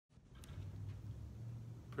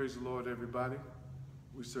Praise the Lord, everybody.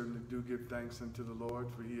 We certainly do give thanks unto the Lord,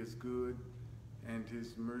 for he is good, and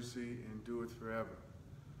his mercy endureth forever.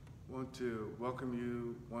 I want to welcome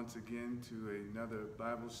you once again to another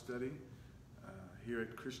Bible study here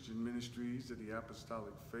at Christian Ministries at the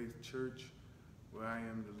Apostolic Faith Church, where I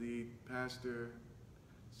am the lead pastor,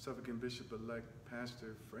 Suffragan Bishop-elect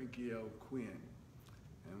Pastor Frankie L. Quinn.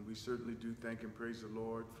 And we certainly do thank and praise the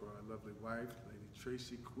Lord for our lovely wife, Lady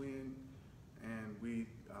Tracy Quinn. And we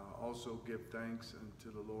also give thanks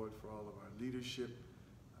unto the Lord for all of our leadership,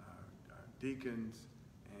 our deacons,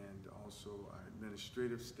 and also our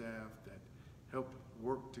administrative staff that help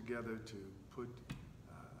work together to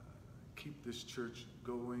keep this church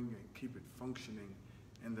going and keep it functioning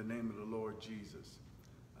in the name of the Lord Jesus.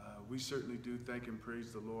 We certainly do thank and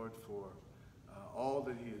praise the Lord for all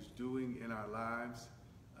that he is doing in our lives.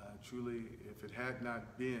 Truly, if it had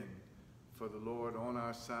not been for the Lord on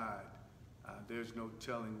our side, there's no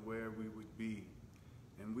telling where we would be.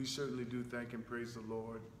 And we certainly do thank and praise the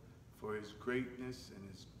Lord for his greatness and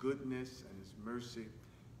his goodness and his mercy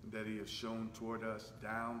that he has shown toward us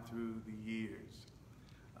down through the years.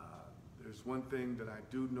 There's one thing that I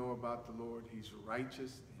do know about the Lord. He's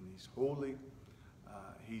righteous and he's holy.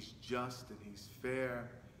 He's just and he's fair.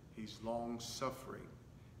 He's long-suffering.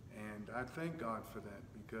 And I thank God for that,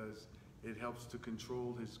 because it helps to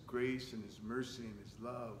control his grace and his mercy and his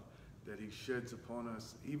love that he sheds upon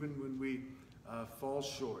us. Even when we fall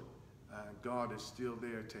short, God is still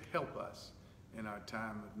there to help us in our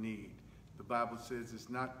time of need. The Bible says it's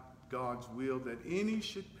not God's will that any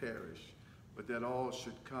should perish, but that all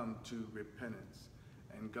should come to repentance.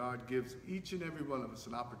 And God gives each and every one of us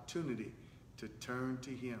an opportunity to turn to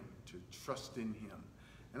him, to trust in him.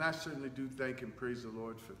 And I certainly do thank and praise the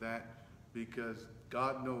Lord for that, because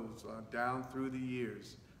God knows down through the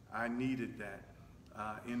years I needed that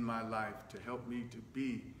in my life to help me to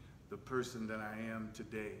be the person that I am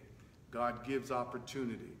today. God gives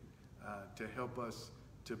opportunity to help us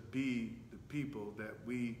to be the people that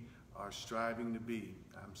we are striving to be.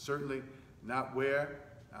 I'm certainly not where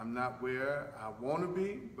I want to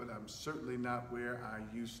be, but I'm certainly not where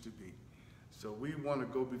I used to be. So we want to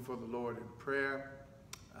go before the Lord in prayer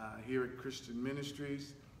here at Christian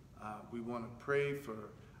Ministries. We want to pray for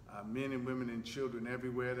men and women and children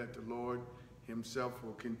everywhere, that the Lord himself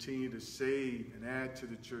will continue to save and add to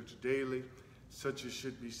the church daily, such as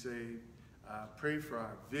should be saved. Pray for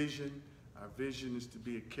our vision. Our vision is to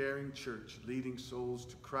be a caring church, leading souls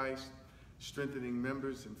to Christ, strengthening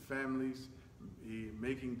members and families,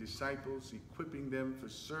 making disciples, equipping them for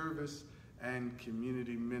service and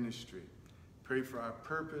community ministry. Pray for our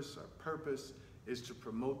purpose. Our purpose is to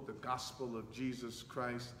promote the gospel of Jesus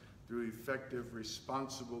Christ through effective,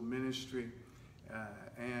 responsible ministry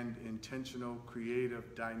and intentional,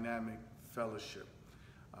 creative, dynamic fellowship.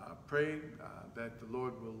 Pray that the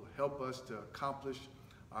Lord will help us to accomplish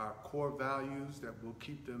our core values, that will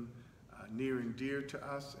keep them near and dear to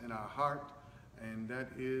us in our heart, and that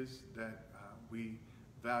is that we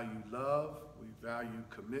value love, we value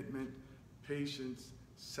commitment, patience,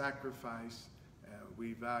 sacrifice,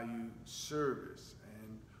 we value service,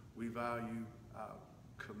 and we value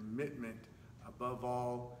commitment above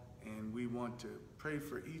all. And we want to pray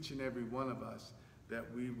for each and every one of us that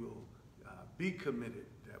we will be committed,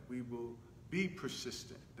 that we will be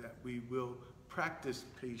persistent, that we will practice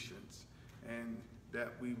patience, and that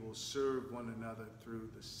we will serve one another through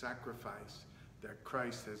the sacrifice that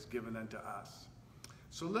Christ has given unto us.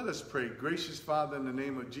 So let us pray. Gracious Father, in the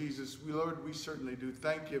name of Jesus, Lord, we certainly do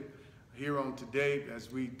thank you here on today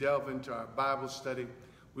as we delve into our Bible study.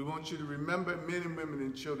 We want you to remember men and women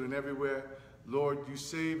and children everywhere. Lord, you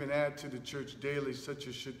save and add to the church daily, such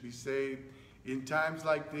as should be saved. In times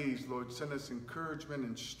like these, Lord, send us encouragement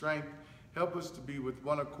and strength. Help us to be with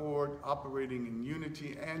one accord, operating in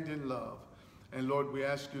unity and in love. And Lord, we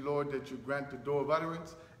ask you, Lord, that you grant the door of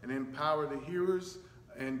utterance and empower the hearers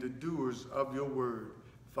and the doers of your word.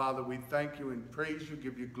 Father, we thank you and praise you,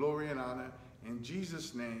 give you glory and honor. In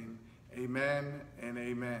Jesus' name, amen and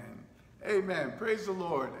amen. Amen. Praise the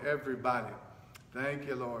Lord, everybody. Thank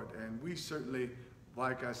you, Lord. And we certainly,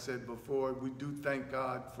 like I said before, we do thank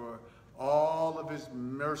God for all of his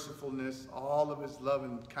mercifulness, all of his love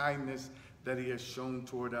and kindness that he has shown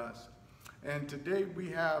toward us. And today we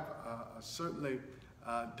have a certainly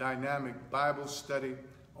dynamic Bible study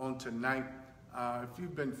on tonight. If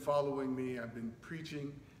you've been following me, I've been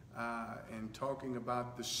preaching and talking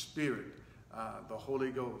about the Spirit, the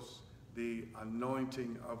Holy Ghost, the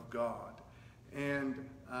anointing of God. And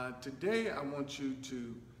today I want you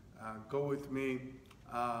to go with me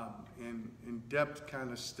in depth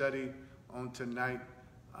kind of study on tonight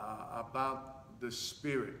about the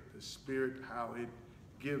Spirit, how it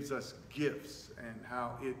gives us gifts and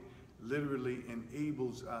how it literally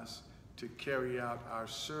enables us to carry out our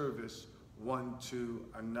service one to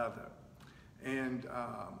another. And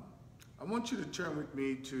I want you to turn with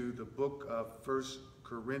me to the book of 1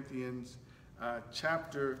 Corinthians,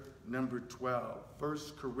 chapter number 12. 1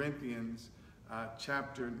 Corinthians,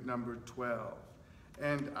 chapter number 12.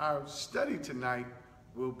 And our study tonight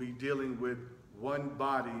will be dealing with one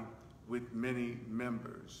body with many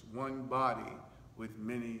members. One body with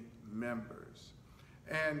many members.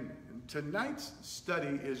 And tonight's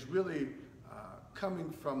study is really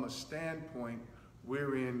coming from a standpoint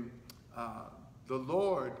wherein the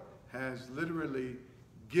Lord has literally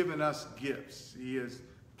given us gifts. He has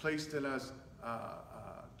placed in us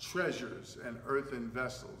treasures and earthen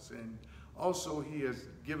vessels. And also he has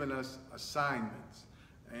given us assignments.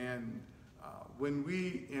 And when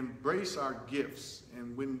we embrace our gifts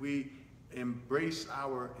and when we embrace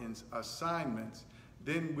our assignments,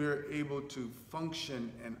 then we're able to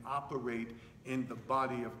function and operate in the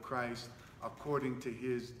body of Christ according to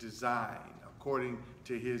his design, according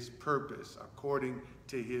to his purpose, according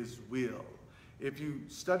to his will. If you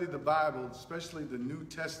study the Bible, especially the New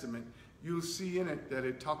Testament, you'll see in it that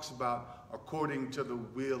it talks about according to the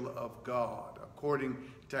will of God, according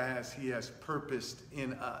to as he has purposed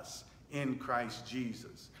in us, in Christ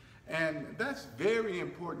Jesus. And that's very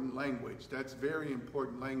important language. That's very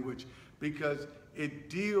important language because it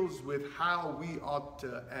deals with how we ought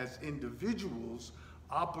to, as individuals,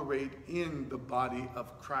 operate in the body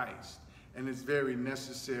of Christ. And it's very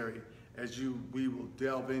necessary as we will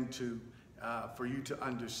delve into, for you to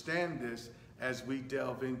understand this as we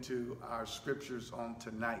delve into our scriptures on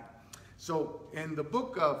tonight. So in the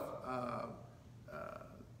book of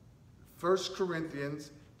 1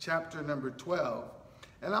 Corinthians, chapter number 12,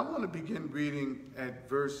 and I want to begin reading at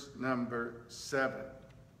verse number 7.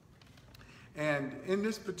 And in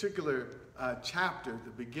this particular chapter,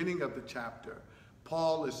 the beginning of the chapter,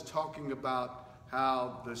 Paul is talking about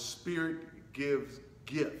how the Spirit gives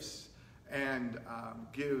gifts. And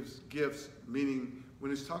gives gifts, meaning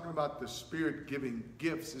when it's talking about the Spirit giving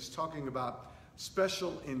gifts, it's talking about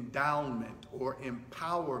special endowment or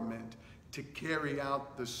empowerment to carry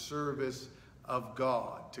out the service of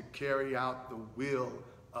God, to carry out the will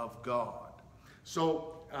of God.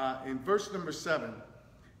 So in verse number 7,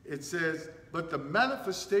 it says, "But the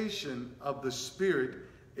manifestation of the Spirit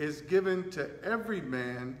is given to every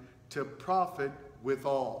man to profit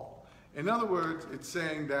withal." In other words, it's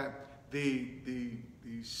saying that the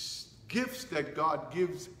gifts that God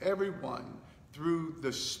gives everyone through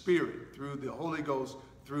the Spirit, through the Holy Ghost,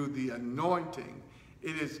 through the anointing,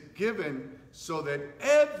 it is given so that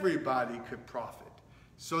everybody could profit,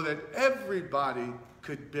 so that everybody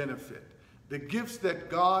could benefit. The gifts that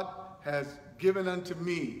God has given unto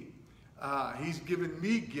me, he's given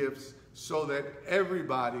me gifts so that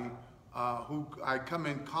everybody who I come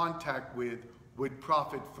in contact with would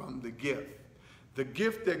profit from the gift. The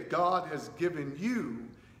gift that God has given you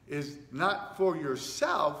is not for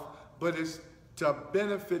yourself, but is to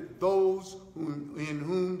benefit those in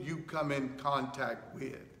whom you come in contact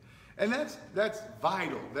with. And that's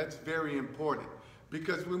vital. That's very important.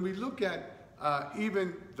 Because when we look at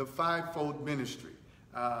even the fivefold ministry,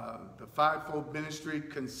 the fivefold ministry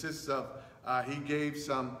consists of, he gave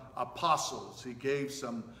some apostles, he gave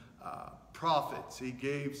some prophets, he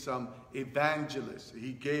gave some evangelists,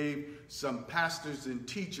 he gave some pastors and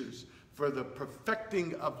teachers for the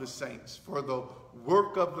perfecting of the saints, for the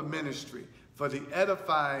work of the ministry, for the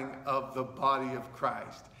edifying of the body of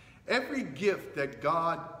Christ. Every gift that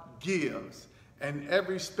God gives and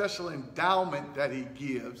every special endowment that he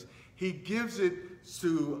gives it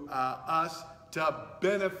to us to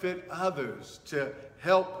benefit others, to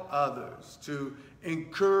help others, to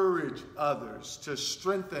encourage others, to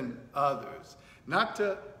strengthen others, not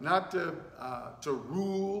to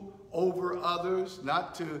rule over others,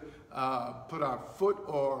 not to put our foot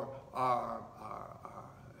or our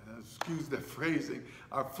excuse the phrasing,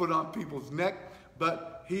 our foot on people's neck,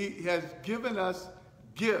 but he has given us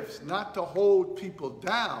gifts not to hold people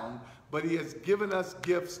down, but he has given us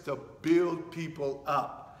gifts to build people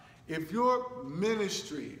up. If your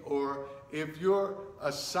ministry or if your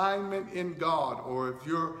assignment in God or if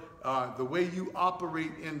your the way you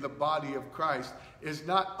operate in the body of Christ is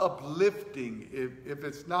not uplifting, if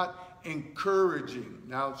it's not encouraging,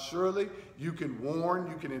 now surely you can warn,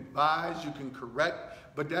 you can advise, you can correct,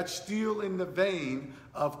 but that's still in the vein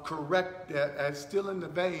of still in the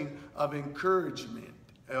vein of encouragement,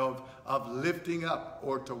 of lifting up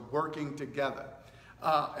or to working together.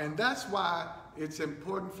 And that's why it's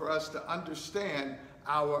important for us to understand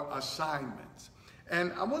our assignments.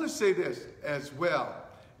 And I want to say this as well,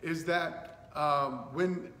 is that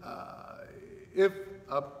if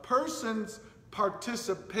a person's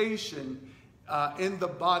participation in the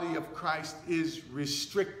body of Christ is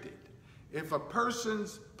restricted, if a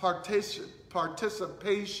person's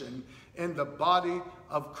participation in the body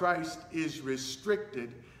of Christ is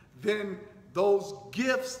restricted, then those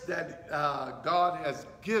gifts that God has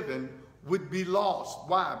given would be lost.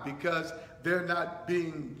 Why? Because they're not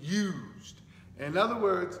being used. In other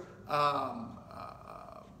words,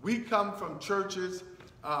 we come from churches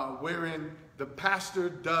wherein the pastor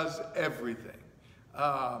does everything.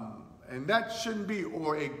 And that shouldn't be,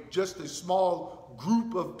 or just a small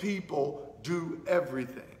group of people do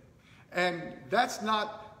everything. And that's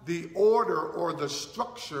not the order or the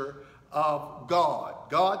structure of God.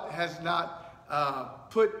 God has not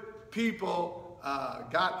put people,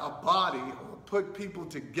 got a body, or put people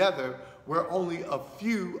together where only a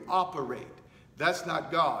few operate. That's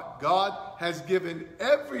not God. God has given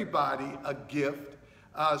everybody a gift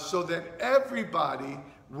so that everybody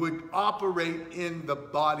would operate in the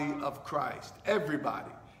body of Christ.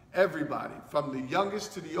 Everybody, from the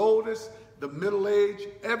youngest to the oldest, the middle age,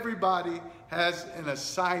 everybody has an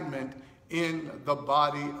assignment in the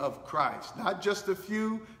body of Christ. Not just a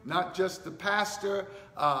few, not just the pastor,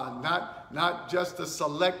 not just a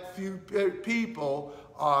select few people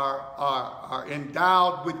are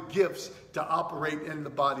endowed with gifts to operate in the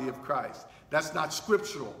body of Christ. That's not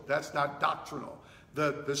scriptural. That's not doctrinal.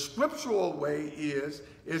 The scriptural way is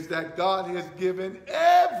that God has given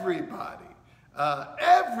everybody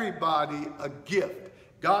a gift.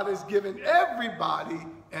 God has given everybody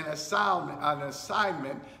an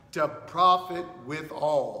assignment to profit with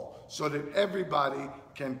all, so that everybody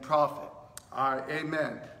can profit. All right,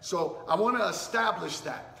 amen. So I want to establish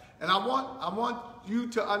that. And I want you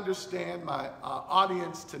to understand, my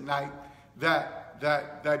audience tonight,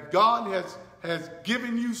 that God has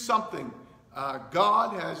given you something.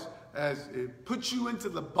 God has put you into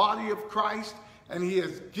the body of Christ, and he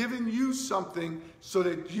has given you something so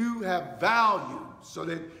that you have value, so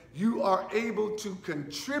that you are able to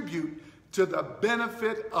contribute to the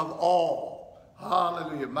benefit of all.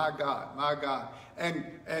 Hallelujah, my God, my God. And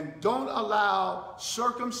don't allow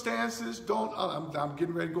circumstances, I'm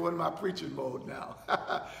getting ready to go in my preaching mode now,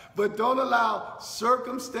 but don't allow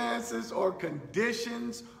circumstances or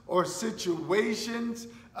conditions or situations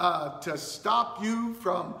to stop you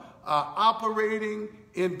from operating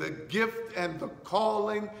in the gift and the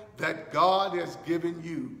calling that God has given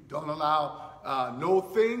you. Don't allow no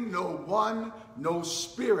thing, no one, no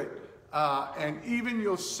spirit, and even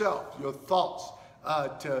yourself, your thoughts,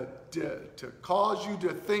 to cause you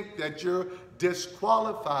to think that you're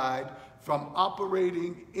disqualified from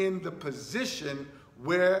operating in the position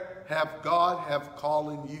where God have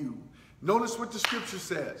calling you. Notice what the scripture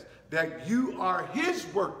says, that you are his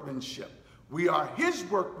workmanship. We are his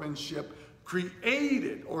workmanship,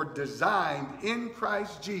 created or designed in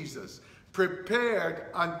Christ Jesus, prepared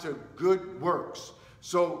unto good works.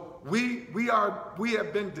 So we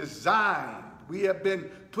have been designed, we have been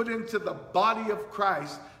put into the body of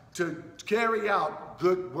Christ to carry out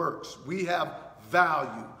good works. We have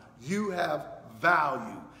value. You have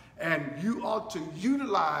value. And you ought to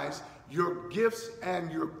utilize your gifts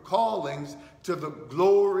and your callings to the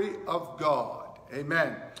glory of God.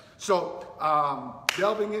 Amen. So,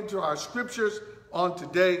 delving into our scriptures on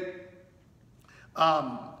today,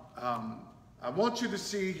 I want you to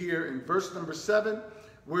see here in verse number 7,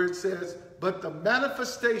 where it says, but the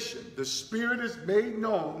manifestation, the Spirit is made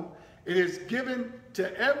known, it is given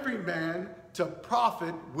to every man to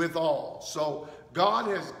profit withal. So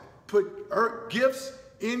God has put gifts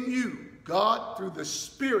in you. God, through the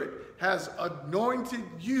Spirit, has anointed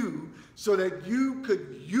you so that you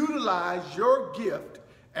could utilize your gift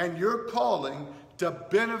and your calling to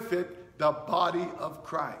benefit the body of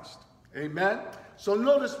Christ. Amen? So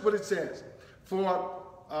notice what it says. For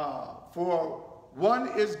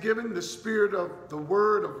one is given the spirit of the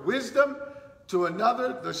word of wisdom, to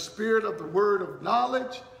another the spirit of the word of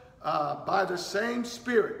knowledge by the same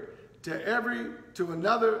Spirit, to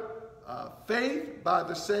another faith by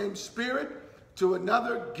the same Spirit, to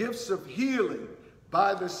another gifts of healing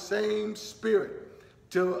by the same Spirit,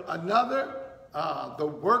 to another the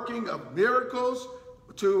working of miracles,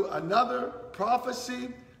 to another prophecy,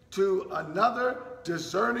 to another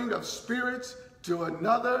discerning of spirits, to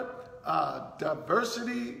another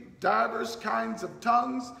diverse kinds of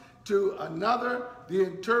tongues, to another the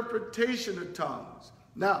interpretation of tongues.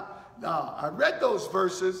 Now, I read those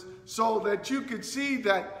verses so that you could see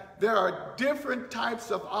that there are different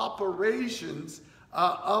types of operations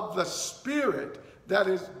of the Spirit that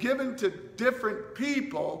is given to different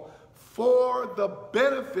people for the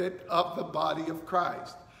benefit of the body of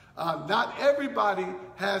Christ. Not everybody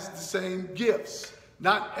has the same gifts.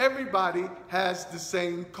 Not everybody has the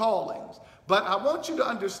same callings. But I want you to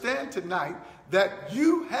understand tonight that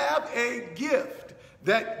you have a gift,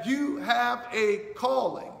 that you have a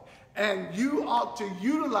calling, and you ought to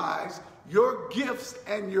utilize your gifts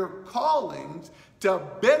and your callings to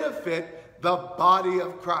benefit the body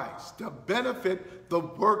of Christ, to benefit the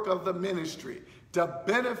work of the ministry, to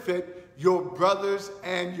benefit your brothers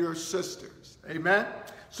and your sisters. Amen?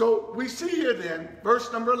 So we see here then,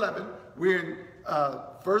 verse number 11, we're in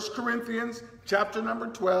 1 Corinthians chapter number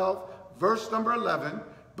 12, verse number 11,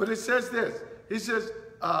 but it says this. He says,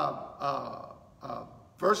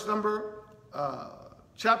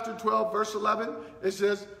 chapter 12, verse 11, it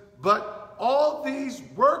says, but all these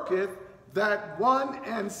worketh that one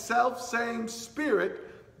and self-same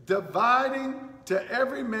Spirit, dividing to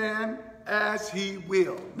every man as he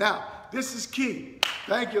will. Now, this is key.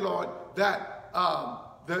 Thank you, Lord, that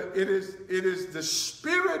it is the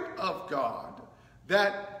Spirit of God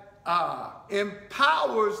that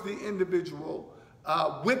empowers the individual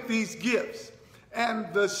with these gifts.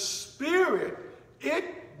 And the Spirit,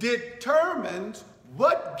 it determines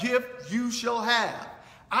what gift you shall have.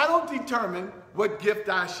 I don't determine what gift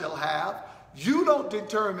I shall have. You don't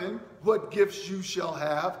determine what gifts you shall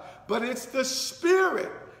have. But it's the Spirit.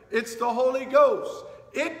 It's the Holy Ghost.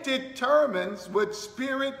 It determines what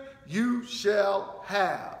spirit you shall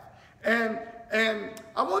have. And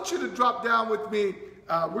I want you to drop down with me.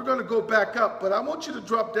 We're going to go back up, but I want you to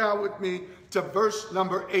drop down with me to verse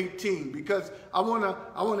number 18, because I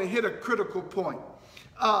want to hit a critical point.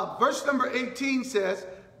 Verse number 18 says,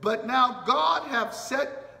 but now God hath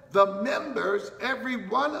set the members, every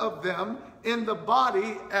one of them, in the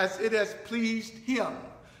body as it has pleased him.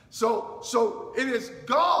 So it is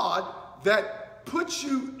God that puts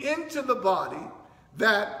you into the body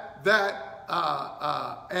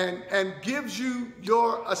and gives you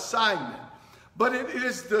your assignment. But it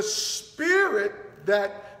is the Spirit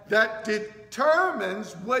that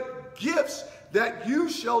determines what gifts that you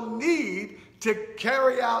shall need to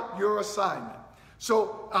carry out your assignment.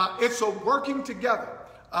 So it's a working together.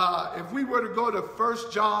 If we were to go to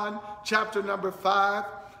 1 John chapter number 5,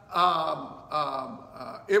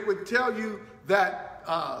 it would tell you that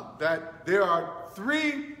there are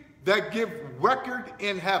 3 that give record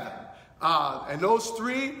in heaven. And those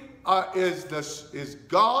 3 is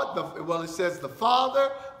God. It says the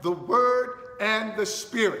Father, the Word, and the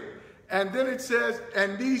Spirit. And then it says,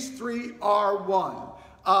 and these 3 are one.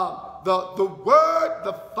 The Word,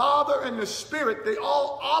 the Father, and the Spirit, they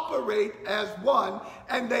all operate as one,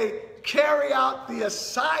 and they carry out the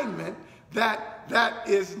assignment that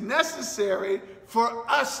is necessary for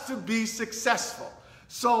us to be successful.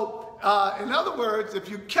 So, in other words, if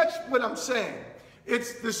you catch what I'm saying,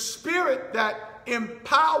 it's the Spirit that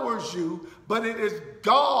empowers you, but it is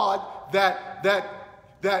God that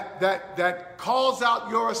calls out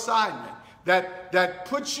your assignment, that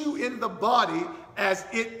puts you in the body as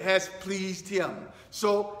it has pleased him.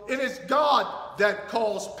 So it is God that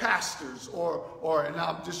calls pastors, and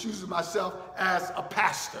I'm just using myself as a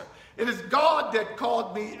pastor. It is God that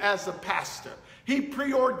called me as a pastor. He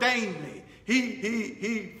preordained me.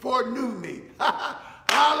 He foreknew me.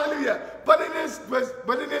 Hallelujah. But it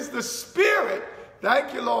is the Spirit.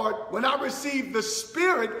 Thank you, Lord. When I receive the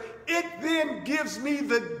Spirit, it then gives me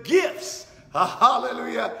the gifts.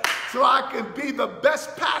 Hallelujah. So I can be the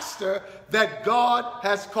best pastor that God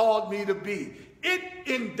has called me to be. It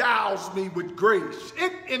endows me with grace.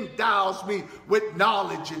 It endows me with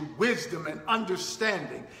knowledge and wisdom and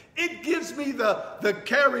understanding. It gives me the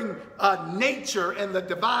caring nature and the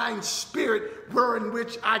divine spirit wherein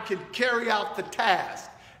which I can carry out the task.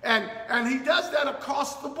 And he does that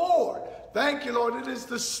across the board. Thank you, Lord. It is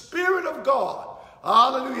the Spirit of God.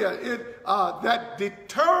 Hallelujah. That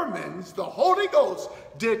determines, the Holy Ghost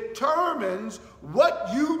determines what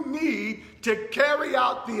you need to carry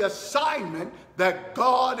out the assignment that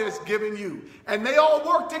God has given you. And they all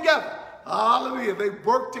work together. Hallelujah. They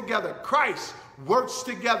work together. Christ works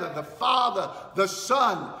together. The Father, the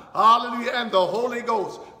Son, hallelujah, and the Holy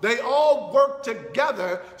Ghost. They all work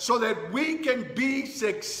together so that we can be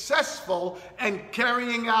successful in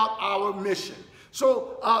carrying out our mission.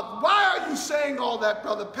 So why are you saying all that,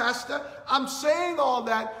 Brother Pastor? I'm saying all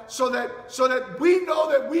that so that we know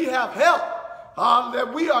that we have help,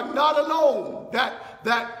 that we are not alone,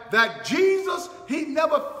 that Jesus, he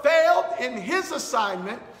never failed in his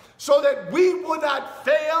assignment, so that we would not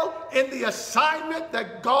fail in the assignment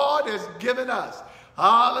that God has given us.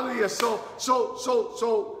 Hallelujah.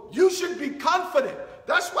 So you should be confident.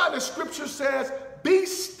 That's why the scripture says, be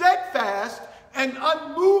steadfast and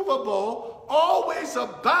unmovable, always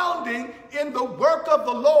abounding in the work of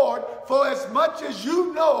the Lord, for as much as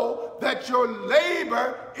you know that your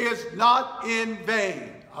labor is not in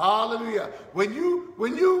vain. Hallelujah. When you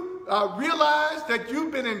realize that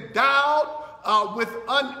you've been endowed with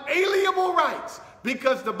unalienable rights,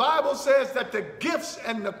 because the Bible says that the gifts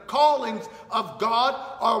and the callings of God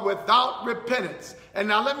are without repentance. And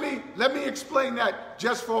now let me explain that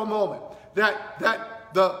just for a moment.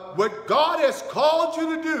 What God has called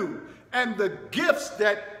you to do and the gifts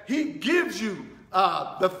that he gives you,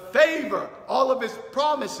 the favor, all of his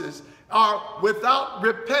promises are without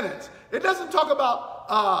repentance. It doesn't talk about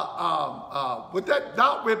what that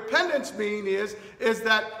without repentance mean is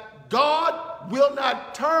that God will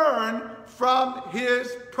not turn from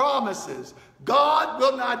his promises. God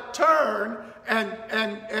will not turn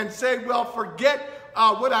and say, well, forget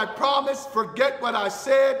what I promised, forget what I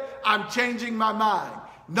said, I'm changing my mind.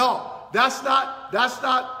 No, that's not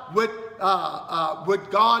what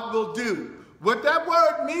God will do. What that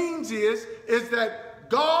word means is that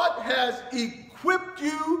God has equipped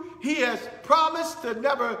you. He has promised to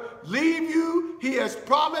never leave you. He has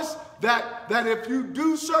promised that if you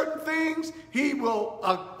do certain things, he will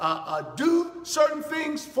do certain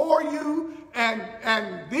things for you.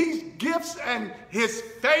 And these gifts and his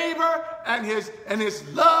favor and his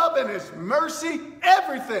love and his mercy,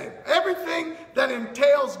 everything that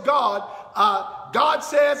entails God, God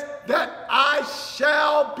says that I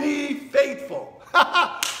shall be faithful.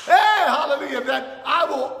 Hey, hallelujah, that I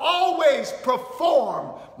will always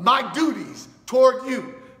perform my duties toward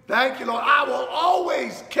you. Thank you, Lord. I will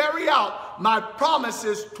always carry out my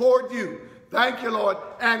promises toward you. Thank you, Lord.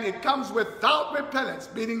 And it comes without repentance,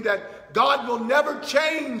 meaning that God will never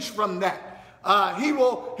change from that. He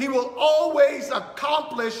will always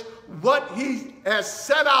accomplish what he has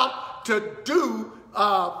set out to do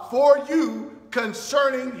for you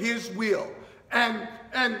concerning his will. And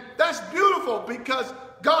that's beautiful, because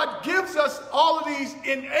God gives us all of these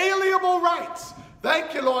inalienable rights.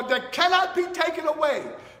 Thank you, Lord, that cannot be taken away.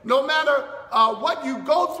 No matter what you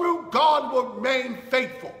go through, God will remain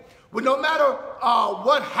faithful. Well, no matter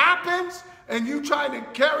what happens and you trying to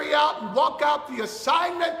carry out and walk out the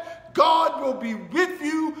assignment, God will be with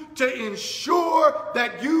you to ensure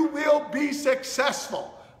that you will be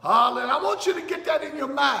successful. And I want you to get that in your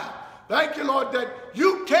mind. Thank you, Lord, that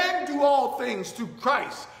you can do all things through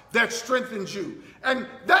Christ that strengthens you. And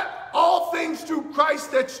that all things through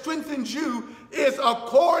Christ that strengthens you is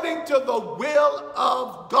according to the will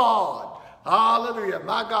of God. Hallelujah,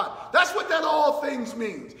 my God. That's what that all things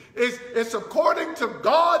means. It's according to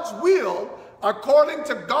God's will, according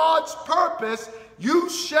to God's purpose, you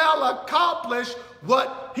shall accomplish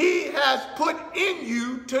what he has put in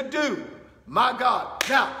you to do. My God.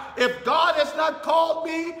 Now, if God has not called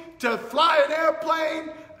me to fly an airplane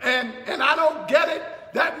and I don't get it,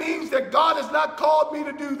 that means that God has not called me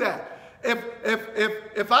to do that. If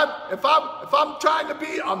I'm trying to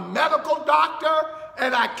be a medical doctor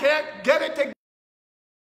and I can't get it to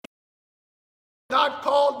God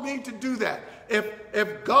called me to do that.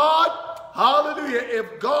 If God, hallelujah,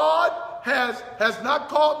 if God has not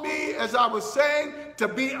called me, as I was saying, to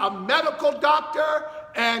be a medical doctor,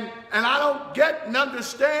 and I don't get and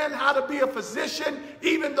understand how to be a physician,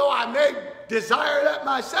 even though I may desire that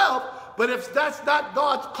myself, but if that's not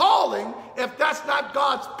God's calling, if that's not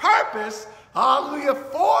God's purpose, hallelujah,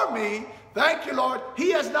 for me, thank you, Lord,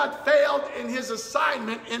 he has not failed in his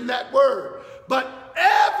assignment in that word. But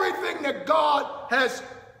everything that God has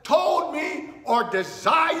told me or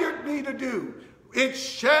desired me to do, it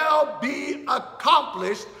shall be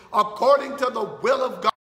accomplished according to the will of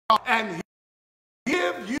God, and he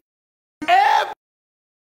give you everything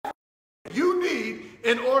you need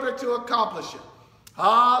in order to accomplish it.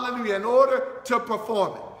 Hallelujah, in order to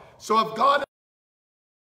perform it. So if God,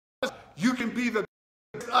 you can be the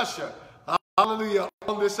usher, hallelujah,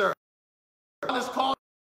 on this earth. God is called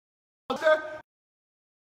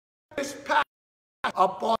this path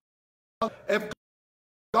upon, if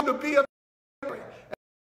God to be a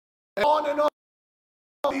on and on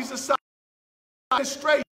these assignments,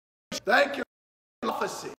 thank you,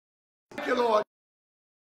 prophecy, thank you, Lord,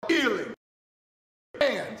 healing,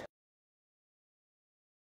 and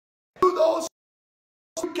to those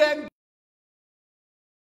who can,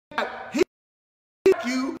 he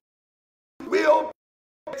you will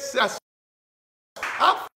be successful.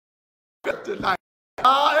 I feel tonight,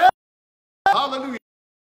 hallelujah,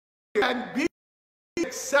 and be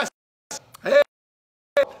successful. Hey.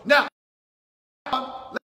 Now,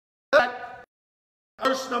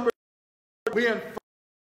 verse number, we're in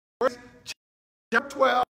chapter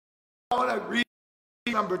 12, I want to read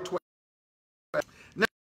number 12. Now,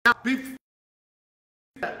 before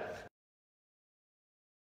that,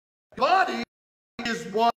 the body is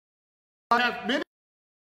one that has many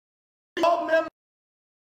members.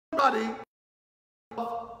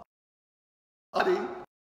 Body,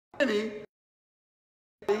 many,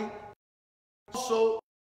 also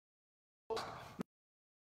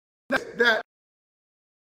that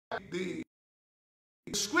the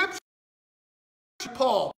scripture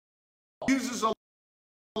Paul uses a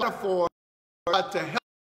metaphor to help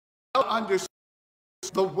understand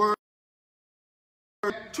the word.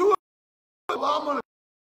 Two of them,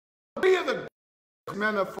 three of the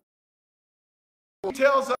metaphors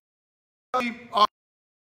tells us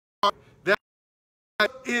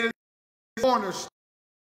that is cornerstone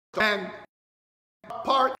and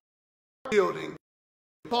part building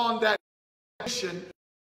upon that nation,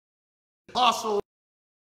 apostles.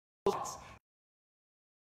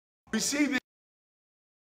 We see this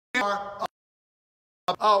are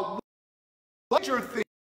major things,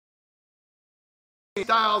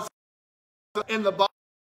 styles in the Bible.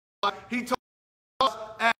 He talks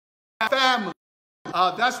as family.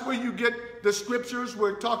 That's where you get the scriptures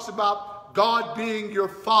where it talks about God being your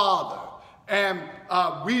father and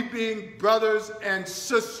we being brothers and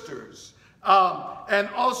sisters. And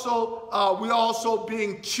also, we also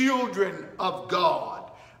being children of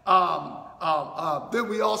God. Then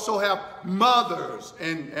we also have mothers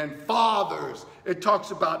and fathers it talks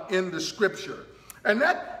about in the scripture. And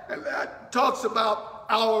that talks about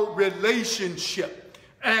our relationship.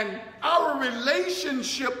 And our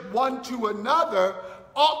relationship one to another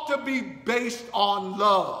ought to be based on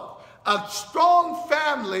love. A strong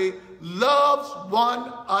family loves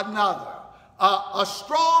one another. A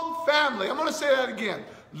strong family, I'm going to say that again,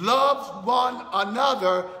 loves one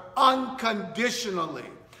another unconditionally.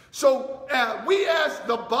 So we as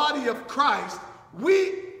the body of Christ,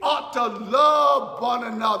 we ought to love one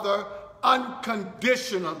another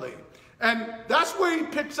unconditionally. And that's where he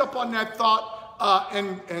picks up on that thought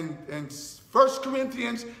in 1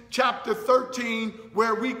 Corinthians chapter 13,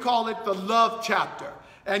 where we call it the love chapter.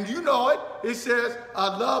 And you know it. It says,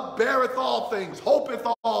 love beareth all things, hopeth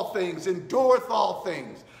all things, endureth all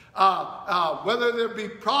things. Whether there be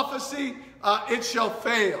prophecy, it shall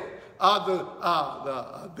fail.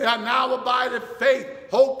 There now abideth faith,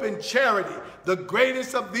 hope, and charity. The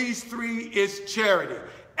greatest of these three is charity.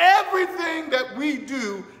 Everything that we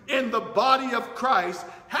do in the body of Christ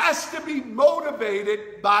has to be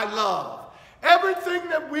motivated by love. Everything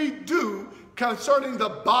that we do concerning the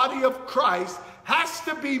body of Christ has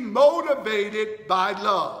to be motivated by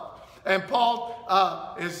love. And Paul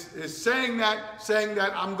is saying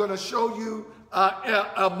that I'm going to show you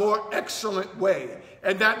a more excellent way.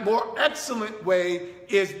 And that more excellent way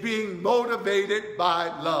is being motivated by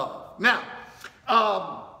love. Now,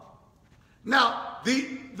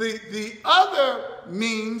 the other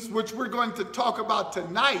means, which we're going to talk about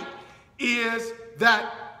tonight, is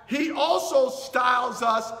that he also styles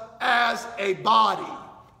us as a body.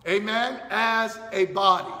 Amen? As a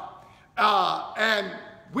body. And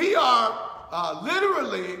we are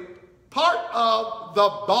literally part of the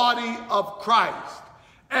body of Christ.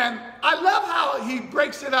 And I love how he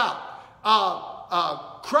breaks it out.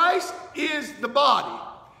 Christ is the body.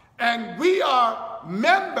 And we are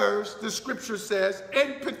members, the scripture says,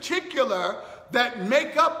 in particular, that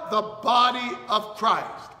make up the body of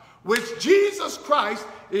Christ. Which Jesus Christ,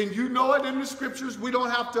 and you know it in the scriptures, we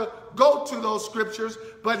don't have to go to those scriptures,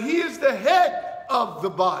 but he is the head of the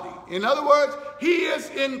body. In other words, he is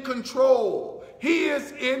in control. He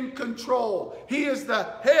is in control. He is the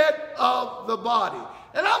head of the body.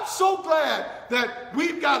 And I'm so glad that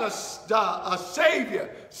we've got a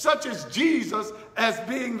Savior such as Jesus as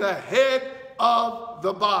being the head of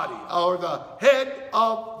the body, or the head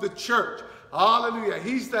of the church. Hallelujah.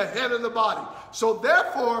 He's the head of the body. So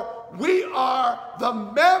therefore, we are the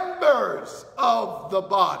members of the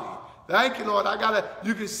body. Thank you, Lord.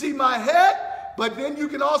 You can see my head, but then you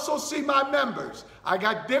can also see my members. I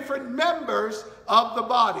got different members of the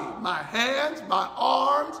body. My hands, my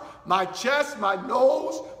arms, my chest, my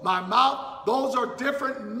nose, my mouth. Those are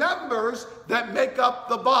different members that make up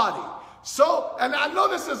the body. So, and I know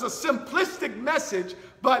this is a simplistic message,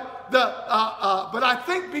 but I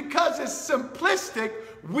think because it's simplistic,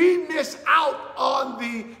 we miss out on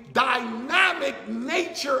the dynamic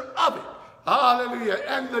nature of it. Hallelujah.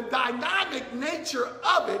 And the dynamic nature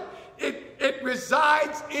of it, it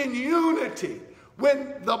resides in unity.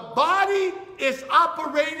 When the body is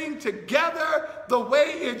operating together the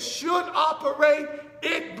way it should operate,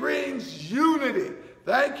 it brings unity.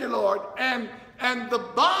 Thank you, Lord. And the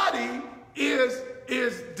body is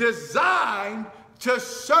designed to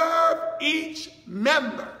serve each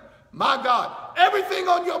member. My God, everything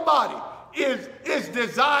on your body is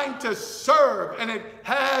designed to serve, and it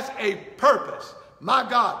has a purpose. My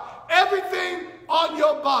God, everything on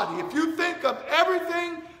your body, if you think of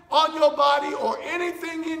everything on your body or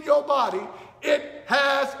anything in your body, it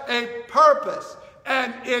has a purpose.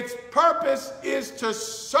 And its purpose is to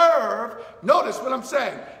serve. Notice what I'm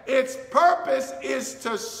saying. Its purpose is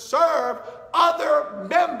to serve other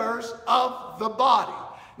members of the body.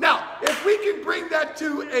 Now, if we can bring that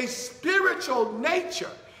to a spiritual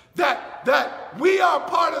nature, that we are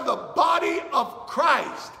part of the body of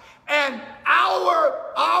Christ, and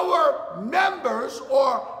our members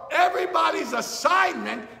or everybody's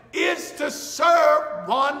assignment is to serve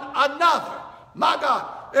one another. My God,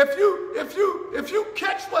 if you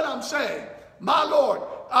catch what I'm saying, my Lord,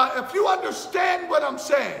 if you understand what I'm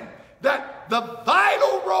saying, that the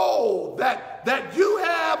vital role that you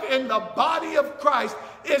have in the body of Christ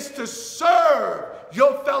is to serve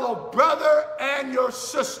your fellow brother and your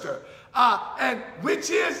sister, and which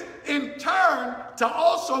is in turn to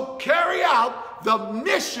also carry out the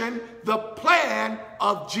mission, the plan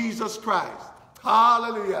of Jesus Christ.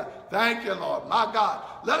 Hallelujah. Thank you, Lord. My God.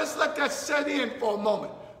 Let us let that set in for a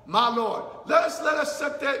moment. My Lord. Let us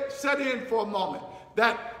set that set in for a moment.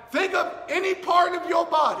 That think of any part of your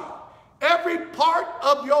body. Every part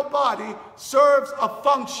of your body serves a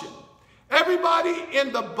function. Everybody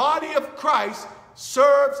in the body of Christ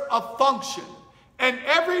serves a function. And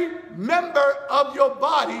every member of your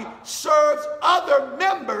body serves other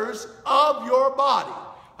members of your body.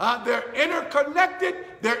 They're interconnected,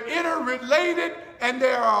 they're interrelated, and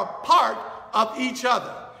they are a part of each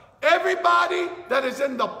other. Everybody that is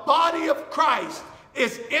in the body of Christ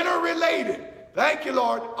is interrelated. Thank you,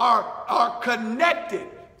 Lord. Are connected.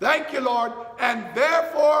 Thank you, Lord. And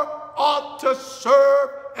therefore ought to serve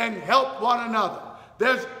and help one another.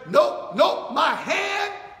 There's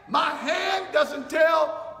my hand doesn't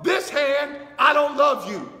tell this hand, I don't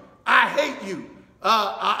love you. I hate you.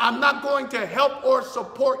 I'm not going to help or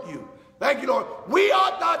support you. Thank you, Lord. We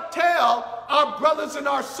ought not tell our brothers and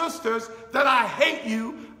our sisters that I hate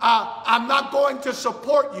you. I'm not going to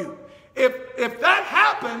support you. If that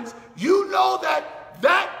happens, you know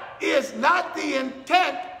that is not the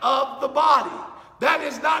intent of the body. That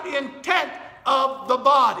is not the intent of the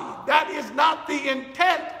body. That is not the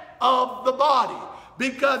intent of the body.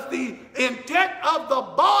 Because the intent of the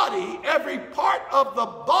body, every part of the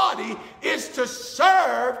body, is to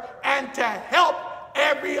serve and to help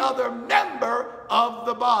every other member of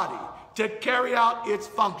the body to carry out its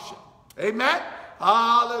function. Amen?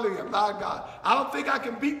 Hallelujah, my God. I don't think I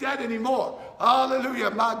can beat that anymore. Hallelujah,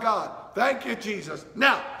 my God. Thank you, Jesus.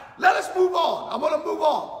 Now, let us move on. I want to move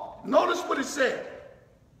on. Notice what it said.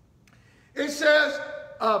 It says,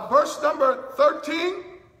 verse number 13,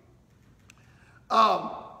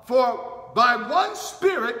 for by one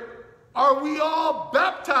Spirit are we all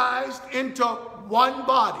baptized into one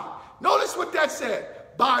body. Notice what that said.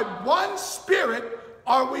 By one Spirit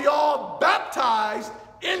are we all baptized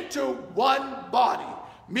into one body.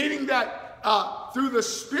 Meaning that through the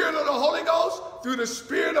Spirit of the Holy Ghost, through the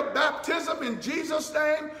Spirit of baptism in Jesus'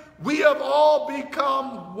 name, we have all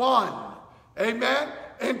become one. Amen.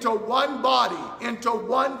 Into one body, into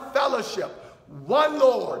one fellowship, one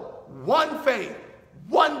Lord, one faith,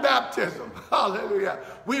 one baptism. Hallelujah.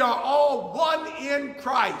 We are all one in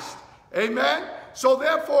Christ. Amen. So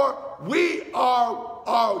therefore, we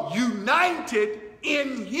are united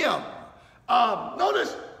in Him.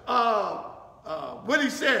 Notice what he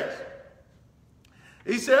says.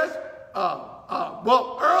 He says,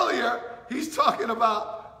 well, earlier he's talking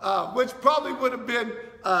about, which probably would have been,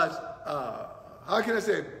 how can I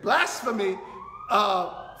say, blasphemy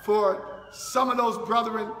for some of those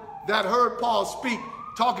brethren that heard Paul speak,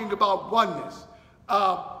 talking about oneness.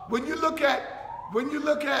 When you look at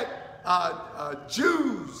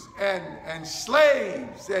Jews and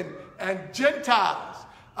slaves and Gentiles,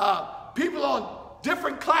 people on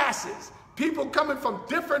different classes, people coming from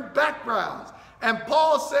different backgrounds, and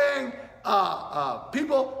Paul saying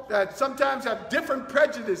people that sometimes have different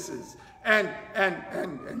prejudices and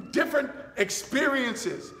different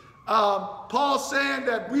experiences. Paul saying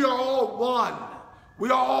that we are all one. We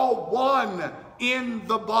are all one in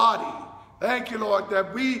the body. Thank you, Lord,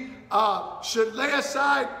 that we should lay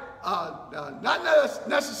aside, not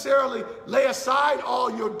necessarily lay aside all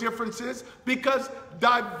your differences, because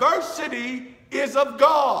diversity is of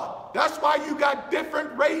God. That's why you got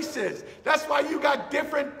different races. That's why you got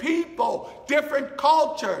different people, different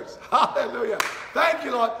cultures. Hallelujah. Thank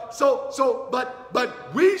you, Lord.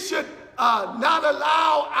 But we should not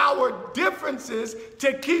allow our differences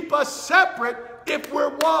to keep us separate if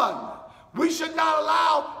we're one. We should not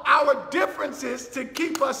allow our differences to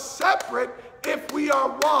keep us separate if we are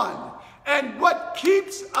one. And what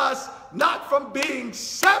keeps us not from being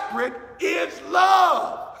separate is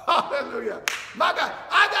love. Hallelujah. My God,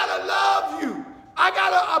 I gotta love you. I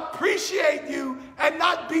gotta appreciate you and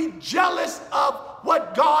not be jealous of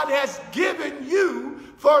what God has given you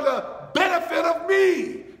for the benefit of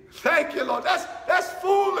me. Thank you, Lord. That's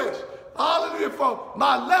foolish. Hallelujah. For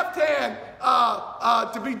my left hand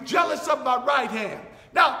to be jealous of my right hand.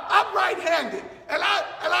 Now, I'm right-handed, and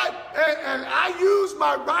I use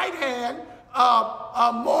my right hand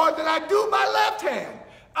more than I do my left hand.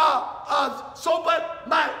 But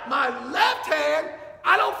my left hand,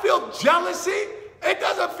 I don't feel jealousy. It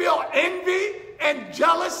doesn't feel envy and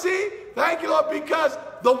jealousy. Thank you, Lord, because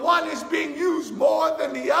the one is being used more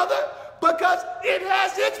than the other, because it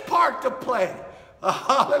has its part to play.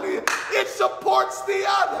 Hallelujah. It supports the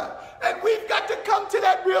other. And we've got to come to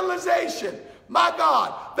that realization, my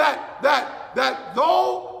God, that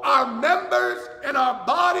though our members and our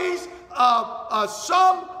bodies,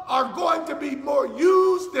 some are going to be more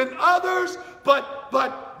used than others,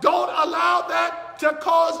 but don't allow that to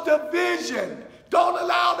cause division. Don't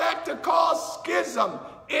allow that to cause schism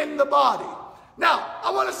in the body. Now,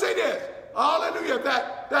 I want to say this, hallelujah,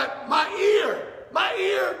 that my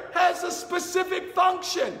ear has a specific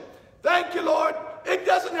function. Thank you, Lord. It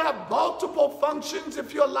doesn't have multiple functions,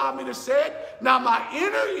 if you allow me to say it. Now, my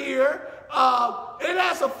inner ear, it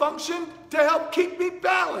has a function to help keep me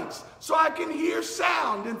balanced so I can hear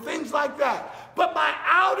sound and things like that. But my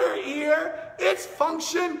outer ear, its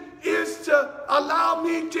function is to allow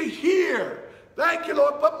me to hear. Thank you,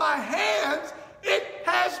 Lord. But my hands, it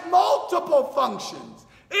has multiple functions.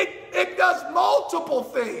 It does multiple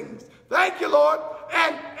things. Thank you, Lord.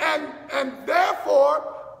 And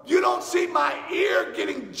therefore, you don't see my ear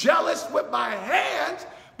getting jealous with my hands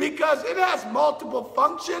because it has multiple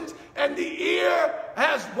functions and the ear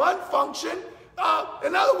has one function.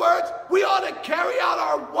 In other words, we ought to carry out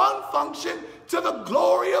our one function to the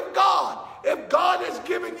glory of God. If God has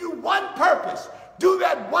given you one purpose, do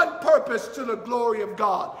that one purpose to the glory of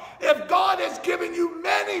God. If God has given you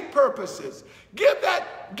many purposes, give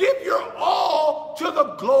your all to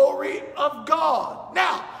the glory of God.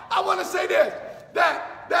 Now, I want to say this, that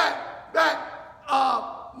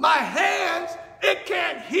my hands, it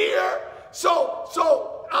can't hear, so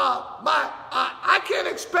I can't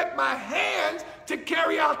expect my hands to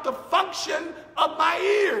carry out the function of my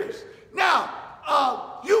ears. Now,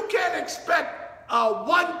 you can't expect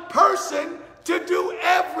one person to do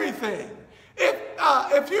everything.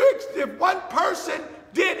 If one person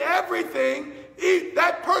did everything,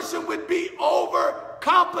 that person would be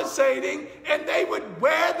overcompensating and they would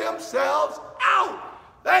wear themselves out.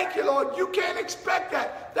 Thank you, Lord. You can't expect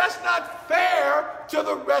that. That's not fair to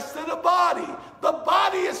the rest of the body. The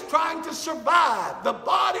body is trying to survive. The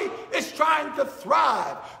body is trying to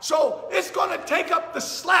thrive. So it's going to take up the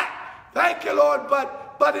slack. Thank you, Lord.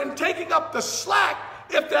 But in taking up the slack,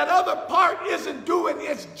 if that other part isn't doing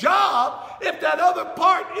its job, if that other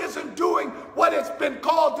part isn't doing what it's been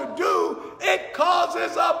called to do, it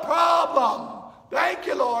causes a problem. Thank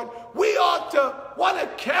you, Lord. We ought to want to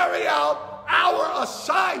carry out our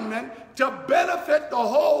assignment to benefit the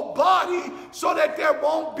whole body so that there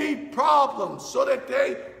won't be problems, so that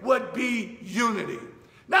they would be unity.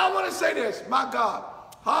 Now I want to say this, my God,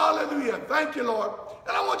 hallelujah, thank you, Lord,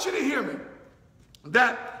 and I want you to hear me,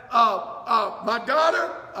 that my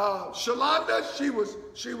daughter, Shalonda,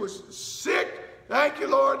 she was sick, thank you,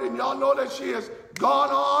 Lord, and y'all know that she has gone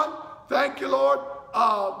on, thank you, Lord,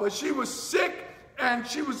 but she was sick and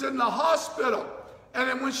she was in the hospital. And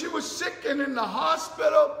then when she was sick and in the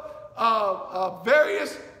hospital,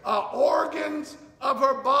 various organs of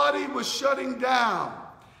her body was shutting down.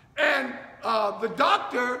 And the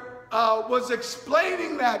doctor was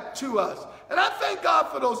explaining that to us. And I thank God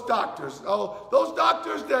for those doctors. Those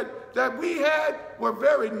doctors that we had were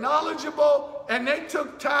very knowledgeable, and they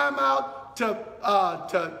took time out to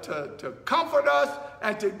comfort us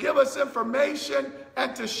and to give us information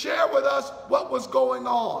and to share with us what was going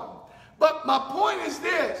on. But my point is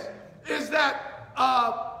this, is that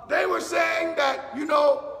they were saying that,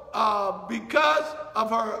 because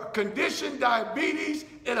of her condition, diabetes,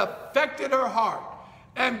 it affected her heart.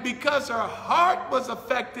 And because her heart was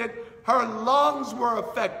affected, her lungs were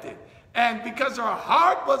affected. And because her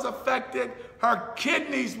heart was affected, her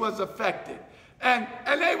kidneys was affected. And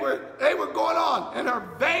they were going on, and her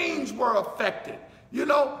veins were affected.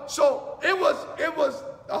 So it was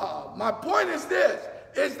my point is this,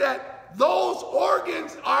 is that those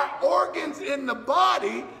organs are organs in the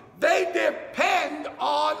body. They depend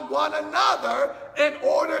on one another in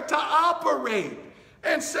order to operate.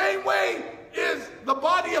 And same way is the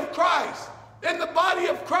body of Christ. In the body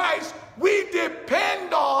of Christ, we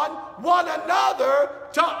depend on one another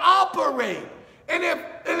to operate. And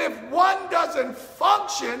if one doesn't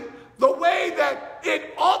function the way that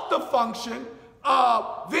it ought to function,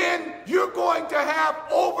 then you're going to have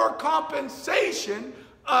overcompensation,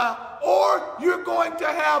 or you're going to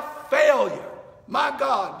have failure. My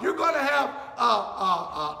God, you're going to have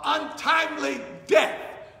untimely death.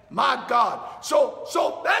 My God.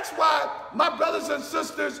 So that's why, my brothers and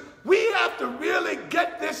sisters, we have to really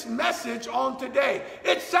get this message on today.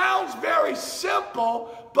 It sounds very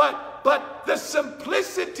simple, but the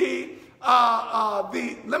simplicity,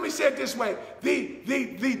 let me say it this way, the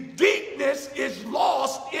deepness is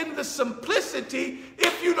lost in the simplicity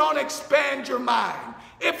if you don't expand your mind,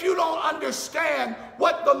 if you don't understand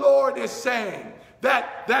what the Lord is saying,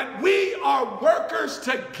 that we are workers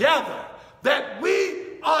together, that we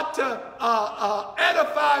ought to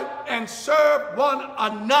edify and serve one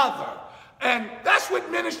another. And that's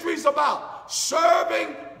what ministry is about.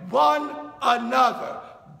 Serving one another.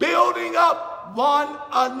 Building up one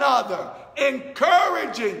another.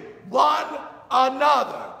 Encouraging one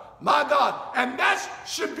another. My God. And that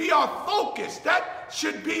should be our focus. That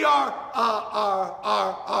should be our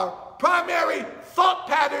primary thought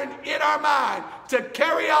pattern in our mind to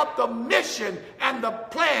carry out the mission and the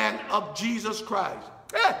plan of Jesus Christ.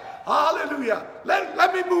 Yeah, hallelujah.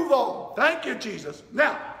 Let me move on. Thank you, Jesus.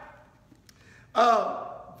 Now,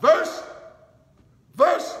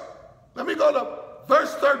 let me go to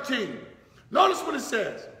verse 13. Notice what it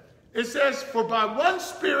says. It says, for by one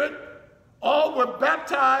Spirit all were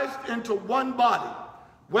baptized into one body,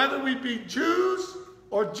 whether we be Jews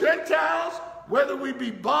or Gentiles, whether we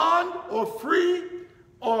be bond or free,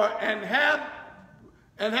 and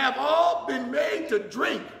have all been made to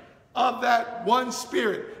drink of that one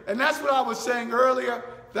Spirit. And that's what I was saying earlier.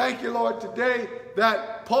 Thank you, Lord, today,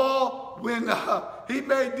 that Paul, when he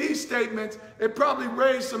made these statements, it probably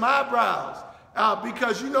raised some eyebrows.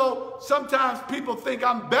 Because, you know, sometimes people think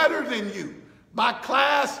I'm better than you. My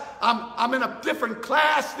class, I'm in a different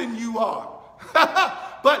class than you are.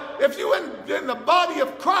 But if you're in the body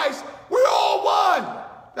of Christ, we're all one.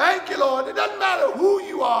 Thank you, Lord. It doesn't matter who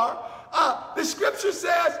you are. The scripture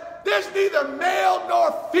says there's neither male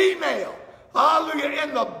nor female, hallelujah,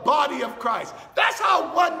 in the body of Christ. That's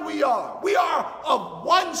how one we are. We are of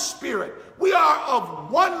one Spirit. We are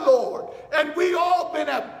of one Lord. And we all been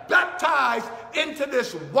baptized into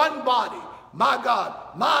this one body. My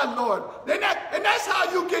God, my Lord. And that's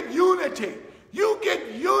how you get unity. You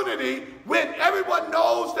get unity when everyone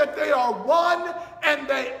knows that they are one and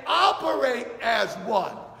they operate as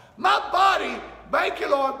one. My body, thank you,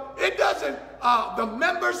 Lord, it doesn't, the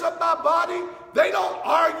members of my body, they don't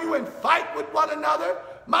argue and fight with one another.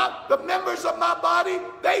 The members of my body,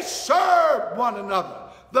 they serve one another.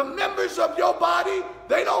 The members of your body,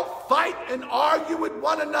 they don't fight and argue with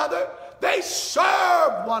one another. They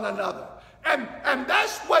serve one another. And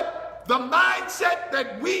that's what the mindset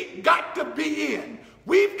that we got to be in.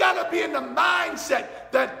 We've got to be in the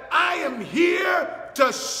mindset that I am here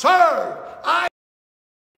to serve.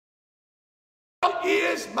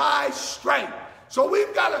 Is my strength. So we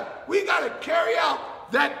got to carry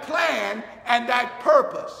out that plan and that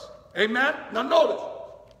purpose. Amen. Now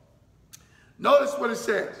notice what it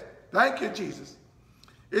says. Thank you, Jesus.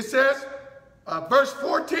 It says, verse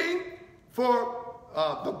 14, for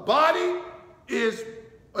the body is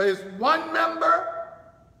one member.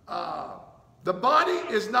 The body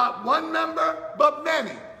is not one member, but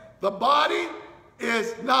many. The body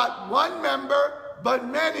is not one member, but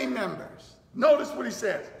many members. Notice what he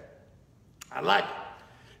says. I like it.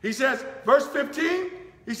 He says, verse 15,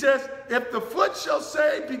 he says, if the foot shall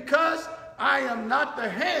say, because I am not the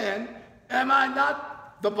hand, am I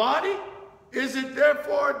not the body? Is it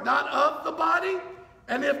therefore not of the body?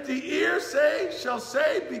 And if the ear shall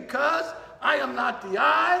say, because I am not the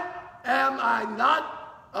eye, am I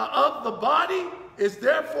not of the body? Is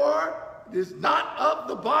not of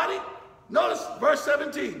the body? Notice verse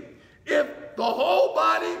 17. If the whole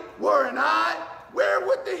body were an eye, where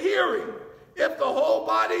would the hearing? If the whole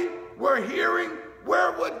body were hearing,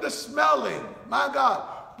 where would the smelling? My God,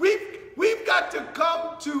 we've got to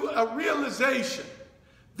come to a realization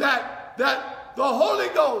that the Holy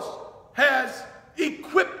Ghost has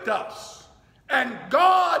equipped us, and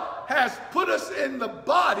God has put us in the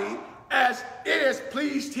body as it has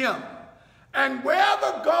pleased him. And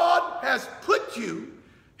wherever God has put you,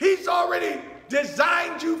 he's already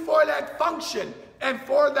designed you for that function and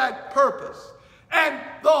for that purpose. And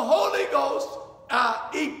the Holy Ghost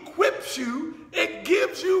equips you. It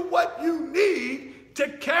gives you what you need to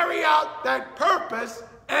carry out that purpose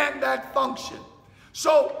and that function.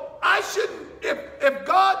 So I shouldn't, if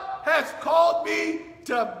God has called me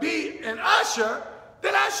to be an usher,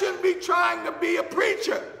 then I shouldn't be trying to be a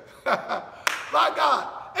preacher. My God,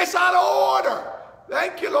 it's out of order.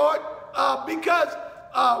 Thank you, Lord. Because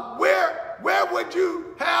where would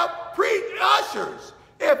you have ushers?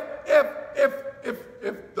 If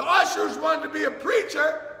the ushers wanted to be a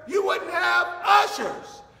preacher, you wouldn't have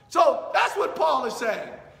ushers. So that's what Paul is saying.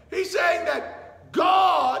 He's saying that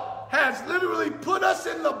God has literally put us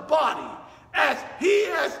in the body as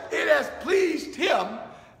it has pleased him,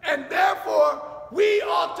 and therefore we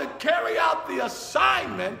ought to carry out the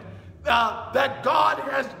assignment that God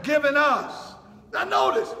has given us. Now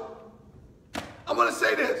notice, I'm going to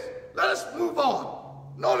say this. Let us move on.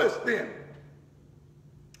 Notice then,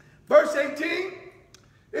 verse 18,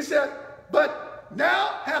 it says, but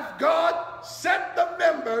now hath God set the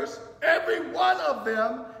members, every one of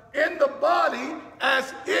them, in the body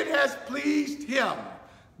as it has pleased him.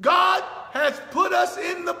 God has put us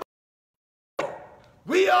in the body.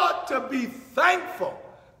 We ought to be thankful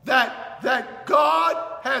that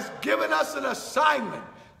God has given us an assignment,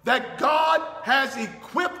 that God has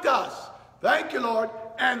equipped us. Thank you, Lord.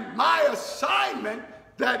 And my assignment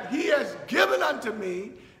that he has given unto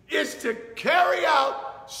me is to carry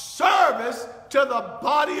out service to the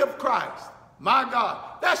body of Christ. My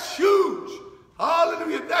God, that's huge.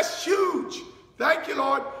 Hallelujah, that's huge. Thank you,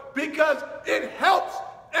 Lord, because it helps,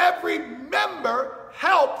 every member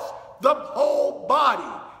helps the whole body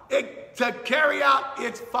to carry out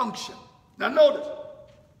its function. Now notice,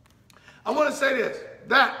 I want to say this,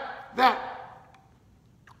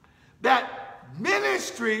 that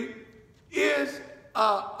ministry is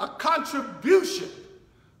a contribution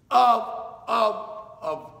of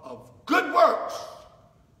good works.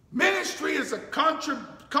 Ministry is a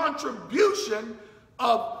contribution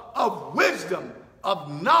of wisdom,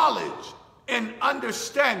 of knowledge, and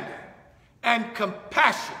understanding, and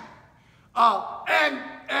compassion.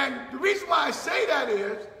 And the reason why I say that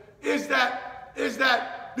is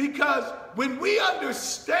that because when we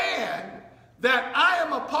understand that I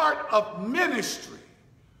am a part of ministry,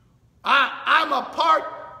 I'm a part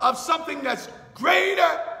of something that's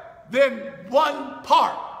greater than one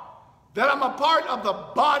part, that I'm a part of the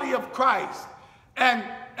body of Christ, and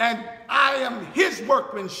I am his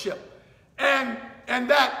workmanship, and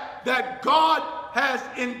that God has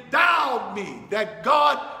endowed me, that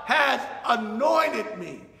God has anointed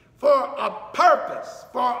me for a purpose,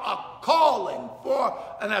 for a calling, for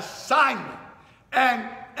an assignment. And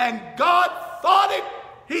God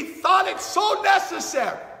he thought it so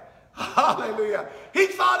necessary. Hallelujah. He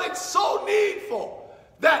thought it so needful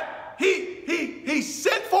that he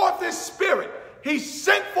sent forth his spirit. He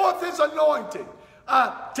sent forth his anointing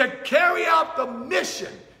to carry out the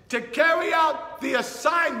mission, to carry out the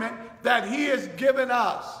assignment that he has given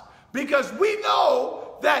us. Because we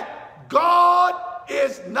know that God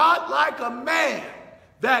is not like a man,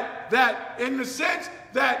 that in the sense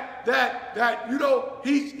that you know,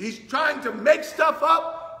 he's trying to make stuff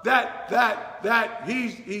up, that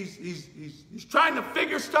he's trying to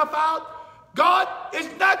figure stuff out. God is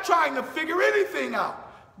not trying to figure anything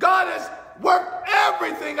out. God has worked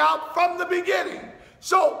everything out from the beginning.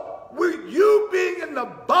 So you being in the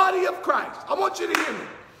body of Christ, I want you to hear me.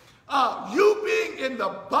 You being in the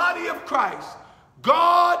body of Christ,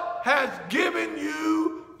 God has given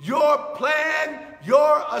you your plan,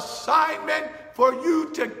 your assignment for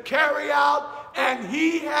you to carry out, and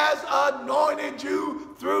he has anointed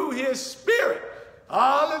you through his spirit.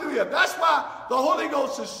 Hallelujah. That's why the Holy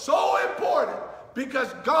Ghost is so important,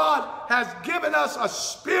 because God has given us a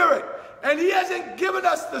spirit, and he hasn't given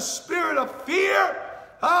us the spirit of fear,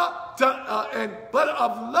 but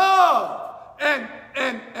of love and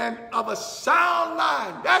of a sound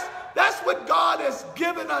mind. That's what God has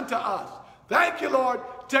given unto us. Thank you, Lord,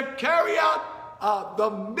 to carry out the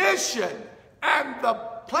mission and the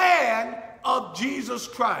plan of Jesus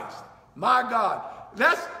Christ. My God,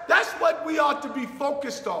 that's what we ought to be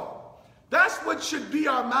focused on. That's what should be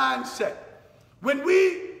our mindset. When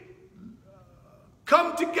we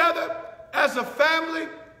come together as a family,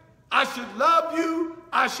 I should love you,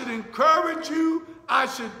 I should encourage you, I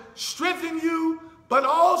should strengthen you, but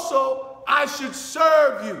also I should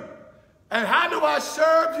serve you. And how do I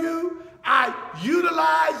serve you? I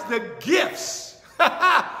utilize the gifts.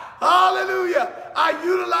 Hallelujah. I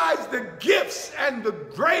utilize the gifts and the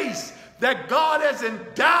grace that God has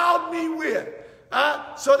endowed me with,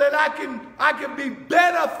 so that I can be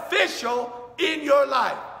beneficial in your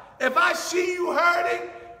life. If I see you hurting,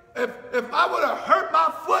 if I would have hurt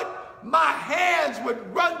my foot, my hands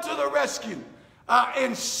would run to the rescue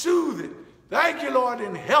and soothe it. Thank you, Lord,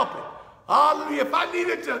 and help it. Hallelujah. If I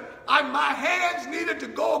needed to, my hands needed to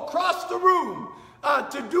go across the room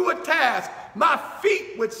to do a task, my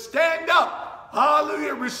feet would stand up,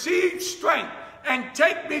 hallelujah, receive strength, and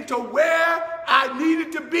take me to where I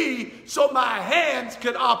needed to be so my hands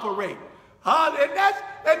could operate.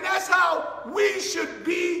 And that's how we should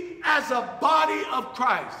be as a body of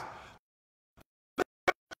Christ.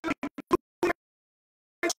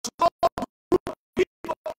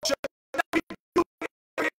 People should not be doing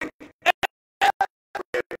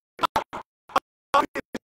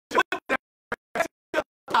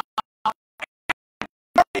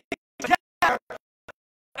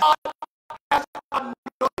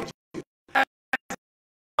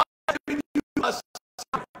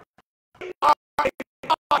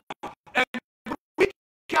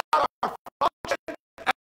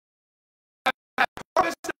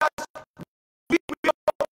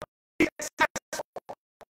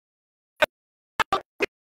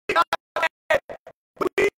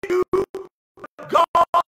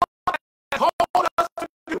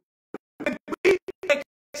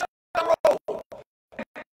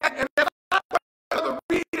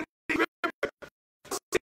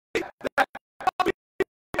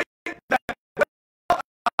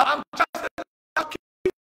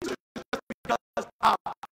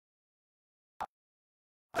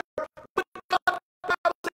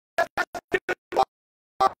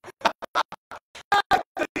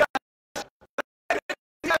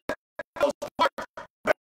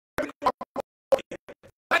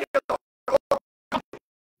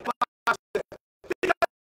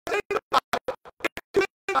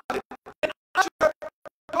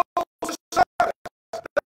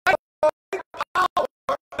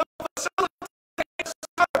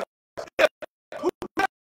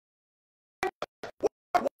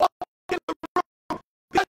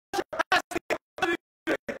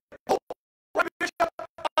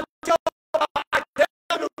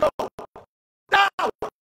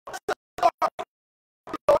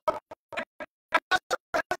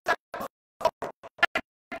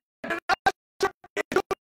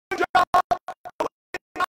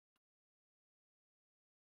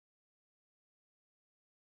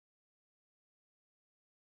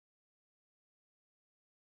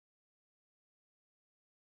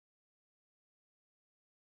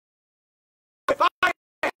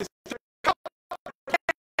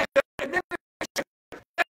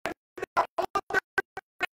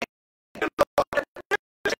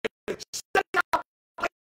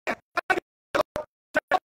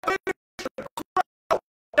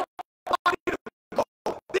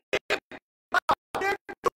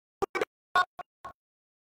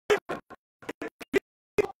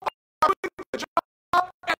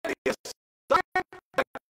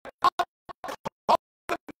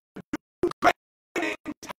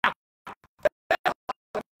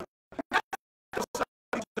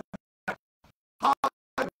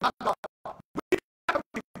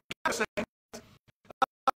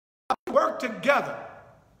work together.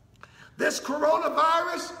 This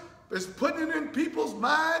coronavirus is putting it in people's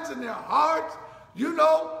minds and their hearts. You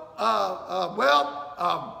know,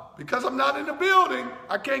 because I'm not in the building,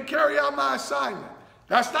 I can't carry out my assignment.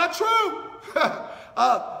 That's not true.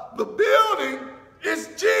 The building is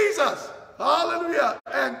Jesus. Hallelujah.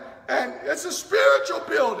 And it's a spiritual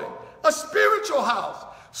building, a spiritual house.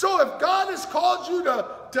 So if God has called you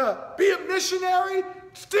to be a missionary,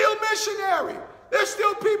 still missionary. There's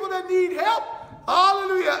still people that need help.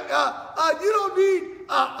 Hallelujah. You don't need,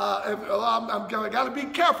 I got to be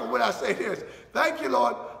careful when I say this. Thank you,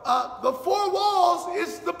 Lord. The four walls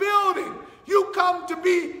is the building. You come to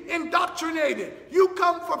be indoctrinated. You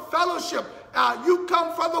come for fellowship. You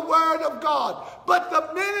come for the word of God. But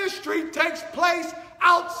the ministry takes place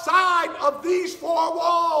outside of these four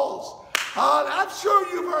walls. I'm sure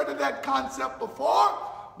you've heard of that concept before.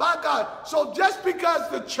 My God. So just because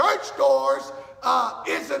the church doors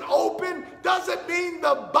isn't open doesn't mean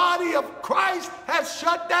the body of Christ has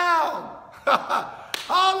shut down.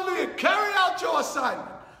 Hallelujah. Carry out your assignment.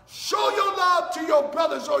 Show your love to your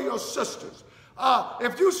brothers or your sisters.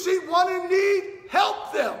 If you see one in need,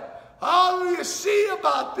 help them. Hallelujah. See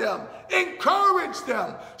about them. Encourage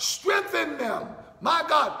them. Strengthen them. My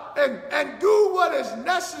God. And do what is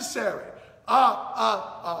necessary.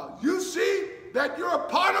 You see that you're a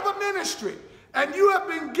part of a ministry and you have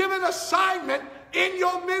been given assignment in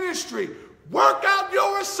your ministry. Work out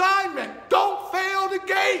your assignment. Don't fail the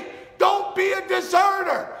gate. Don't be a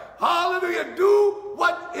deserter. hallelujah, do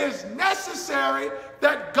what is necessary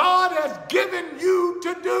that God has given you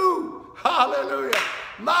to do. Hallelujah.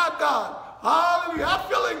 My God. Hallelujah. I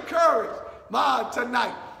feel encouraged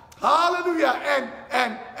tonight. Hallelujah.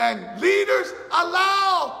 And leaders,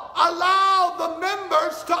 allow the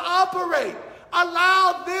members to operate.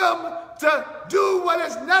 Allow them to do what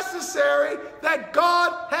is necessary that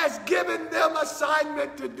God has given them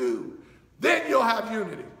assignment to do. Then you'll have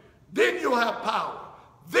unity. Then you'll have power.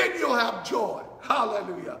 Then you'll have joy.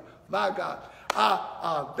 Hallelujah. My God.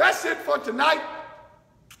 That's it for tonight.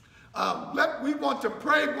 We want to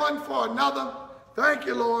pray one for another. Thank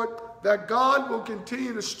you, Lord, that God will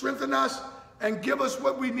continue to strengthen us and give us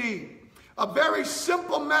what we need. A very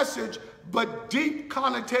simple message, but deep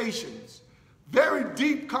connotations. Very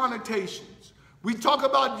deep connotations. We talk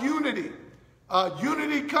about unity.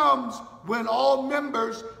 Unity comes when all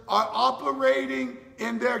members are operating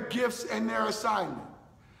in their gifts and their assignment.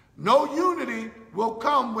 No unity will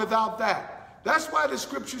come without that. That's why the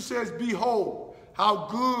scripture says, behold, how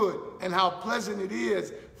good and how pleasant it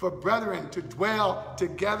is for brethren to dwell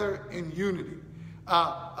together in unity.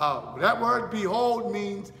 That word behold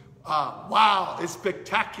means, wow, it's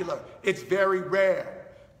spectacular. It's very rare.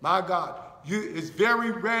 My God, it's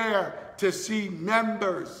very rare to see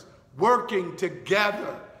members working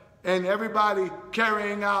together and everybody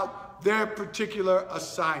carrying out their particular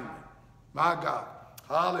assignment. My God.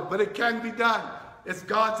 Hallelujah. But it can be done. It's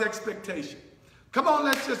God's expectation. Come on,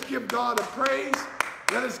 let's just give God a praise.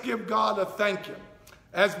 Let us give God a thank you.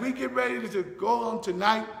 As we get ready to go on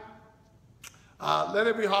tonight, let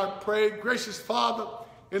every heart pray. Gracious Father,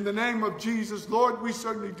 in the name of Jesus, Lord, we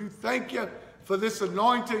certainly do thank you for this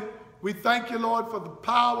anointing. We thank you, Lord, for the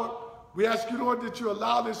power. We ask you, Lord, that you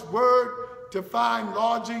allow this word to find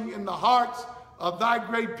lodging in the hearts of thy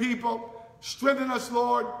great people. Strengthen us,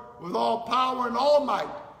 Lord, with all power and all might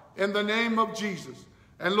in the name of Jesus.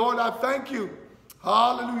 And Lord, I thank you.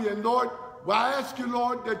 Hallelujah. And Lord, I ask you,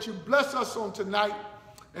 Lord, that you bless us on tonight.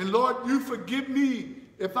 And Lord, you forgive me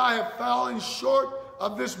if I have fallen short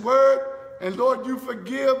of this word. And Lord, you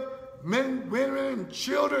forgive men, women, and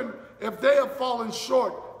children if they have fallen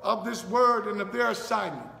short of this word and of their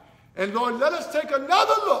assignment. And Lord, let us take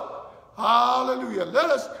another look. Hallelujah.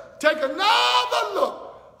 Let us take another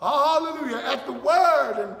look. Hallelujah. At the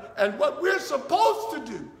word and what we're supposed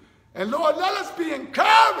to do. And Lord, let us be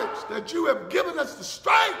encouraged that you have given us the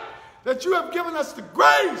strength, that you have given us the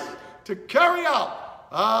grace to carry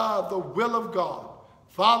out the will of God.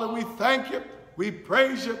 Father, we thank you. We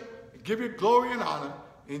praise you. Give you glory and honor.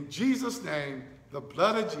 In Jesus' name, the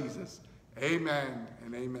blood of Jesus. Amen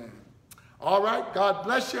and amen. All right. God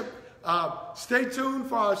bless you. Stay tuned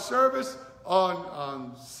for our service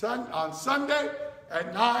on Sunday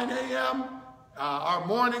at 9 a.m., our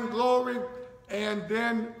morning glory, and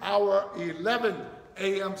then our 11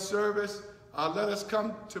 a.m. service. Let us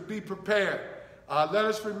come to be prepared. Let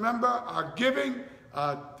us remember our giving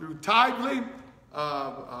through Tidely.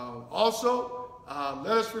 Also,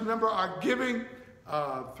 let us remember our giving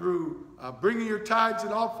through bringing your tithes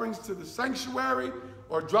and offerings to the sanctuary,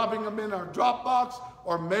 or dropping them in our drop box,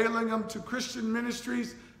 or mailing them to Christian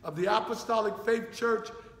Ministries of the Apostolic Faith Church,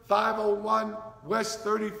 501 West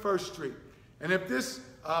 31st Street. And if this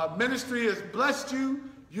ministry has blessed you,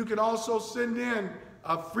 you can also send in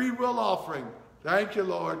a free will offering. Thank you,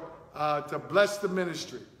 Lord, to bless the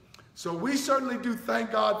ministry. So we certainly do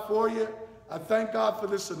thank God for you. I thank God for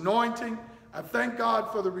this anointing. I thank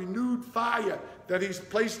God for the renewed fire that he's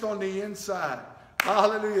placed on the inside.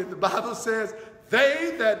 Hallelujah. The Bible says,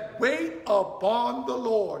 they that wait upon the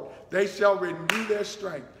Lord, they shall renew their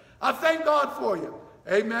strength. I thank God for you.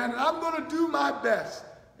 Amen. And I'm going to do my best,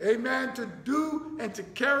 amen, to do and to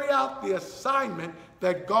carry out the assignment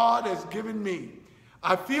that God has given me.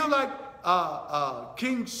 I feel like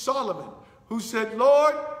King Solomon, who said,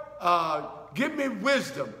 Lord, give me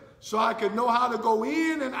wisdom so I can know how to go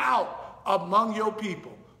in and out among your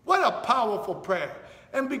people. What a powerful prayer.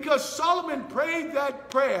 And because Solomon prayed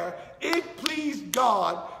that prayer, it pleased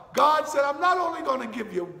God. God said, I'm not only going to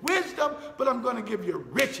give you wisdom, but I'm going to give you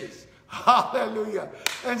riches. Hallelujah.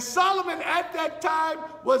 And Solomon at that time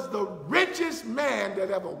was the richest man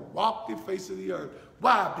that ever walked the face of the earth.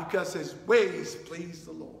 Why? Because his ways pleased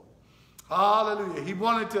the Lord. Hallelujah. He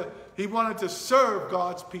wanted to serve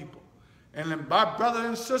God's people. And then, my brother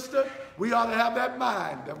and sister, we ought to have that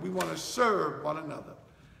mind that we want to serve one another.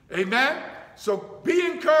 Amen. So be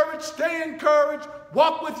encouraged, stay encouraged,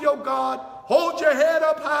 walk with your God, hold your head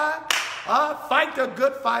up high, fight the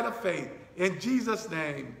good fight of faith. In Jesus'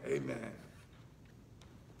 name, amen.